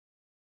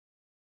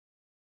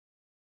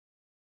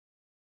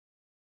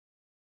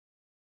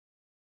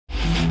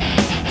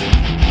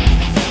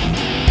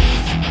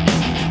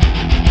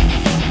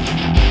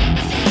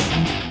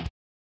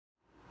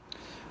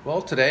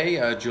Well,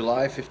 today,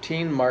 July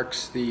 15,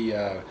 marks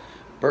the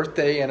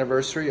birthday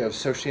anniversary of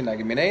Shoshin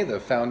Nagamine, the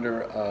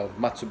founder of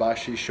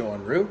Matsubashi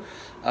Shoin-ryu.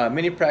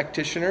 Many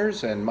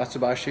practitioners and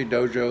Matsubashi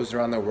dojos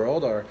around the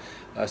world are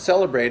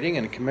celebrating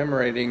and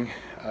commemorating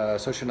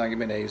Shoshin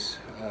Nagamine's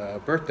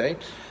birthday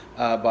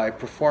by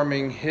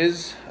performing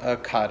his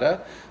kata,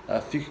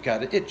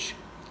 Fukyugata Ich.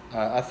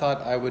 I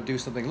thought I would do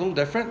something a little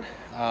different,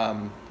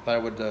 that I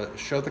would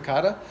show the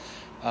kata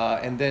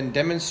and then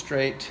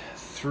demonstrate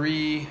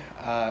three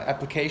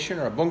application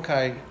or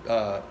bunkai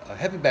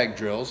heavy bag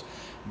drills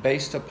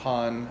based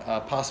upon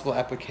possible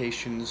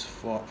applications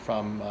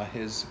from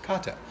his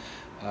kata.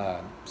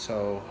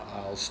 So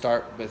I'll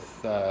start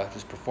with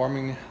just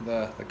performing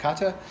the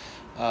kata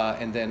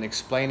and then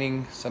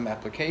explaining some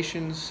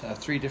applications,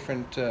 three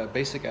different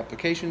basic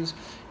applications,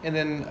 and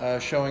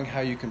then showing how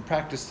you can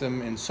practice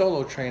them in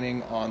solo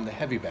training on the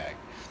heavy bag.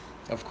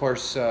 Of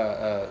course,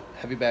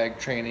 heavy bag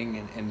training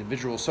and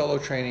individual solo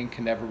training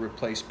can never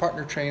replace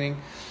partner training,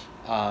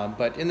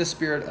 but in the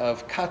spirit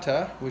of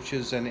kata, which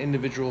is an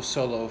individual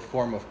solo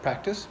form of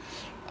practice,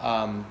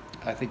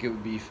 I think it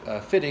would be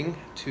fitting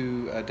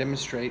to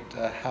demonstrate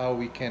how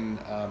we can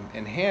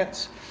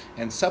enhance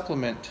and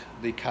supplement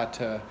the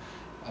kata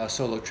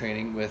solo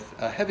training with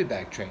heavy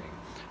bag training.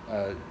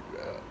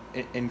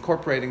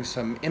 Incorporating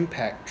some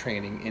impact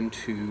training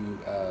into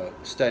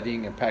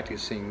studying and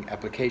practicing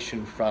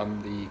application from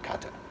the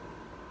kata.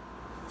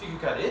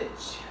 Fukyugata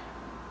Ich.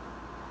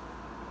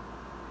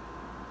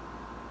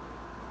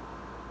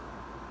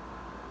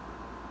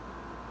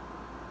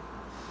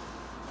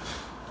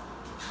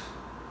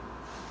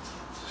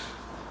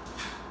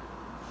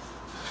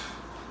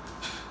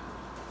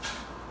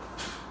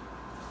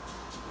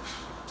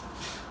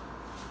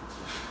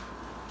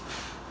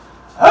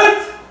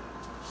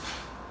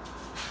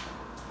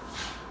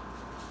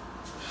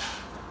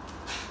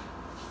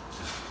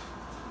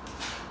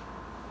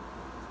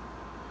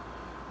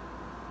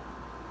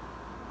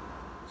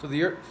 So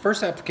the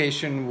first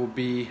application will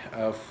be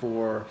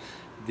for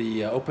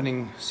the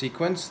opening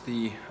sequence,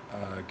 the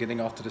getting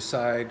off to the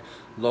side,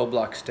 low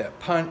block step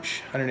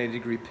punch,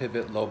 180-degree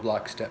pivot, low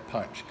block step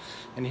punch.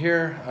 And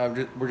here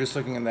we're just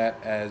looking at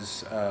that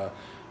as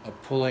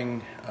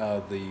pulling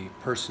the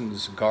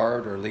person's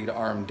guard or lead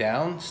arm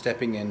down,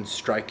 stepping in,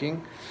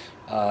 striking,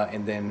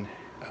 and then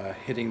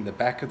hitting the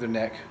back of their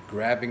neck,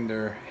 grabbing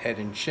their head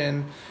and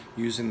chin,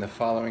 using the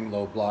following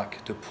low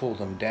block to pull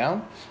them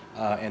down,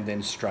 and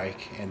then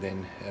strike, and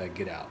then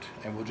get out.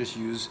 And we'll just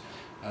use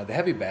the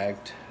heavy bag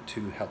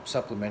to help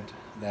supplement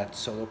that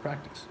solo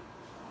practice.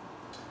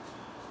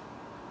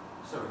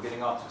 So we're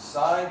getting off to the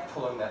side,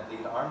 pulling that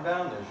lead arm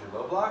down. There's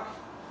your low block.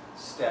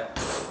 Step,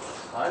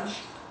 punch.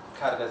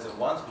 Kata does it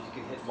once, but you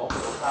can hit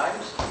multiple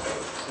times.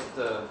 If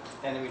the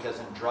enemy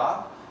doesn't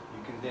drop,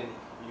 you can then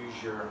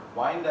use your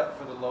wind up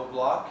for the low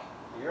block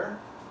here.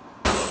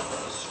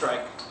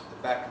 Strike the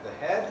back of the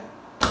head.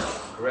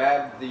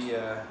 Grab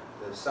the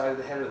side of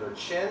the head or their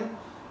chin.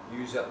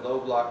 Use that low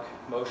block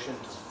motion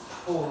to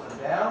pull them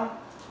down,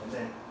 and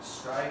then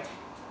strike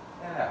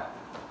and out.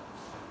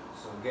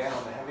 So again,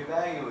 on the heavy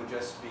bag, it would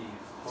just be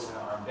pulling the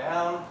arm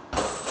down,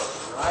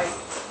 strike,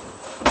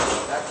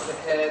 back of the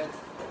head,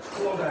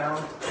 pull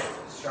down,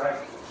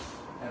 strike,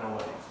 and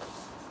away.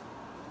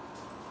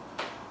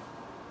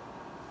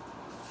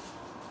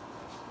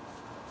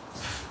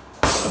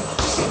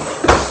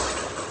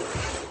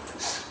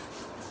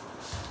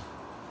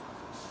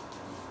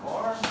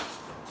 More.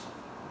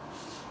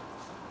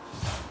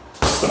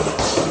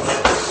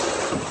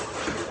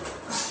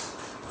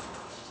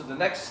 So the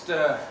next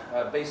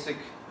basic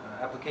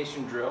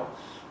application drill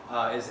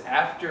is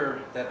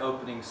after that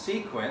opening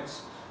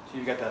sequence. So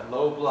you've got that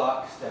low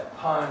block, step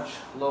punch,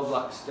 low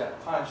block,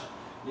 step punch.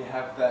 You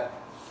have that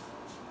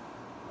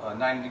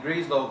 90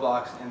 degrees, low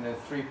blocks, and then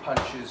three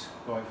punches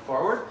going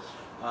forward.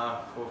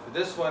 For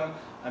this one,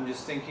 I'm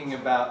just thinking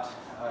about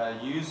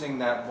using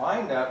that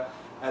wind up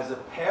as a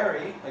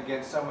parry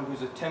against someone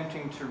who's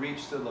attempting to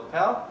reach the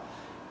lapel.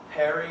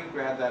 Parry,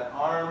 grab that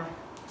arm,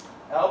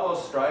 elbow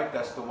strike,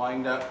 that's the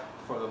wind up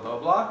for the low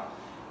block.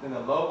 Then the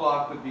low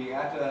block would be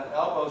after that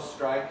elbow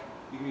strike,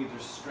 you can either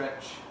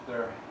stretch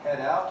their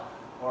head out,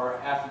 or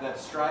after that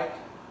strike,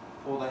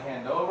 pull the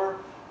hand over,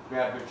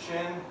 grab their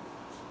chin,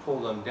 pull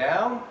them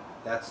down.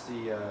 That's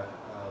the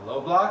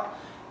low block.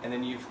 And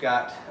then you've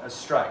got a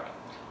strike.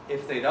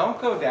 If they don't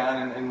go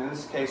down, and in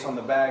this case on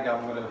the bag,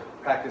 I'm going to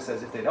practice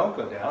as if they don't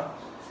go down.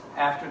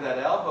 After that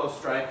elbow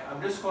strike,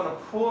 I'm just going to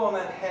pull on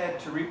that head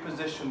to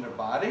reposition their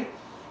body.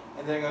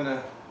 And then I'm going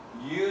to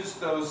use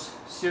those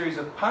series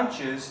of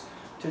punches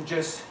to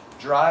just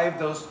drive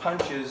those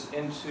punches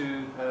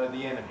into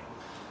the enemy.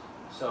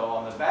 So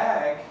on the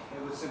bag,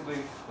 it would simply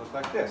look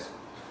like this.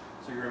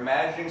 So you're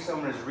imagining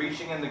someone is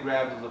reaching in to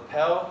grab the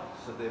lapel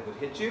so they would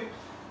hit you.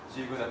 So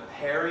you're going to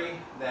parry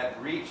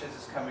that reach as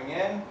it's coming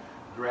in,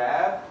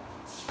 grab.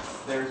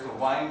 There's the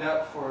wind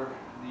up for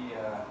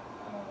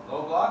the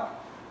low block.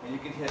 And you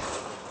can hit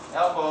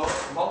elbow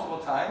multiple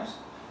times,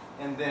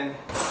 and then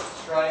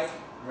strike,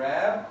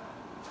 grab,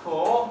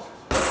 pull,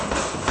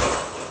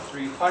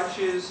 three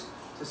punches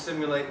to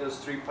simulate those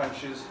 3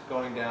 punches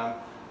going down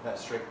that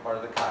straight part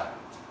of the kata.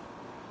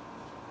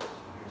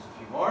 Here's a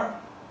few more.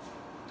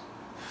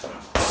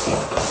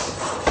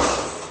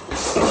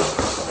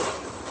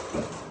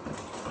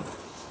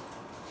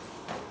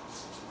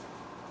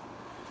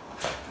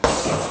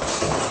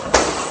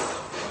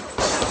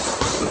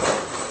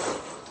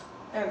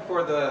 And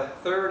for the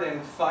third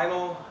and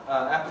final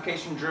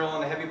application drill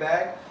in a heavy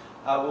bag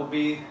will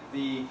be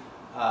the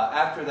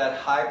after that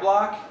high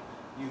block,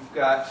 you've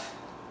got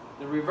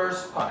the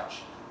reverse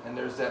punch, and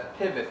there's that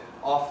pivot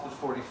off the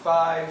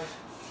 45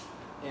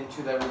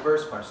 into that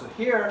reverse punch. So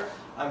here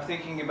I'm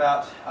thinking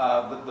about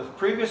the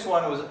previous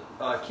one was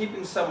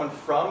keeping someone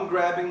from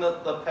grabbing the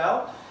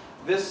lapel.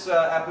 This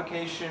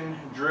application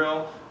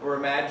drill, we're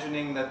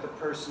imagining that the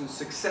person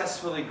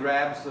successfully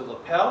grabs the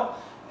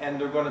lapel, and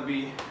they're going to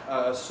be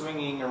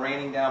swinging or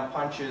raining down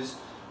punches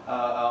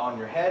on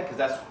your head, because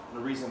that's the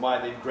reason why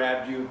they've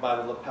grabbed you by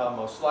the lapel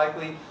most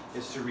likely,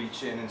 is to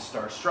reach in and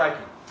start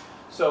striking.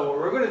 So what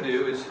we're going to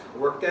do is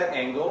work that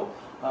angle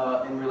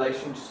in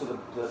relation to, so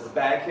the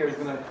bag here is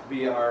going to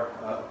be our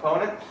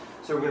opponent.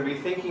 So we're going to be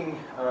thinking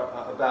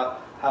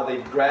about how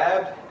they've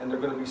grabbed, and they're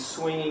going to be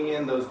swinging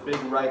in those big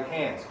right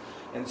hands.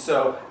 And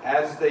so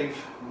as they've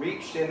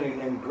reached in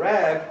and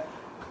grabbed,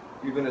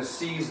 you're going to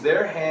seize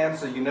their hand,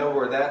 so you know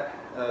where that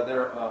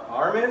their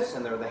arm is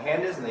and the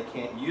hand is, and they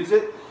can't use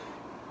it.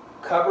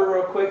 Cover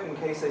real quick in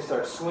case they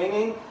start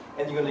swinging,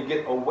 and you're going to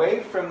get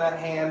away from that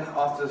hand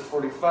off to the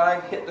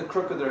 45, hit the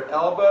crook of their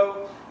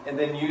elbow, and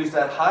then use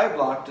that high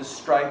block to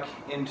strike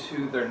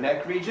into their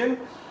neck region.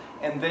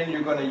 And then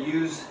you're going to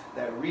use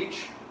that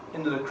reach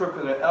into the crook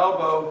of their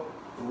elbow,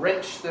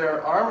 wrench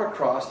their arm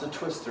across to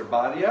twist their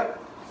body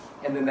up,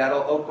 and then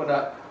that'll open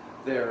up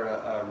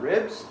their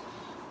ribs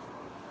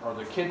or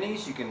their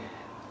kidneys. You can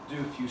do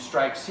a few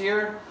strikes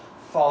here,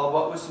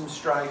 follow up with some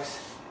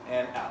strikes,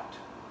 and out.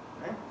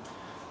 Okay?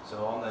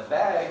 So on the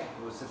bag,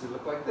 it would simply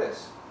look like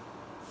this.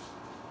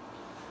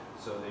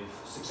 So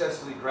they've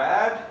successfully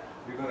grabbed.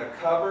 You're going to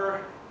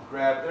cover,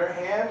 grab their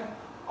hand,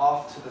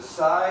 off to the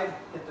side,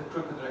 hit the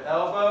crook of their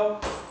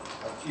elbow,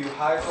 a few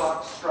high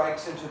block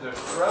strikes into their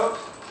throat,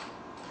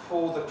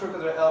 pull the crook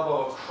of their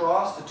elbow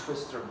across to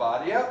twist their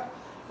body up,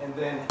 and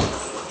then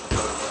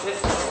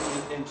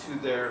hit into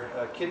their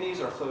kidneys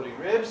or floating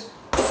ribs,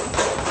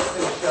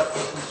 finish up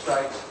with some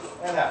strikes,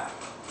 and out.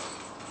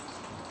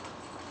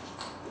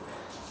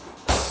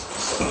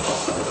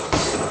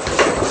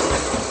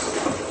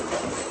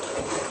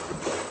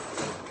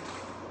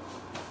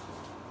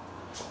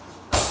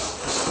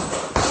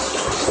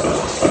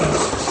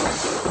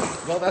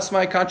 Well, that's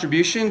my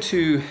contribution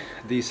to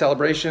the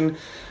celebration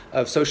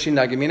of Shoshin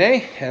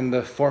Nagamine and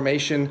the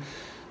formation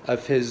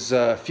of his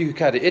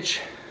Fukyugata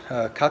Ich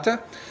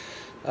kata,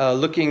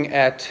 looking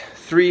at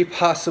 3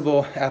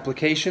 possible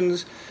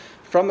applications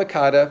from the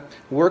kata,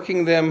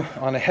 working them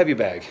on a heavy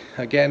bag.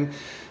 Again,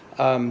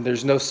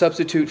 there's no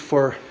substitute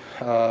for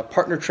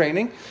partner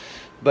training,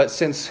 but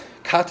since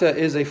kata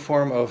is a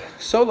form of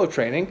solo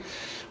training,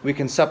 we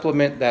can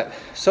supplement that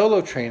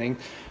solo training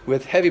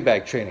with heavy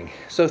bag training.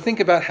 So think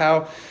about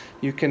how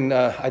you can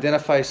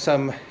identify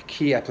some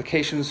key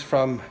applications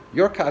from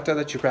your kata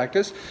that you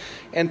practice,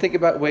 and think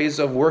about ways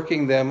of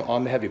working them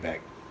on the heavy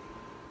bag.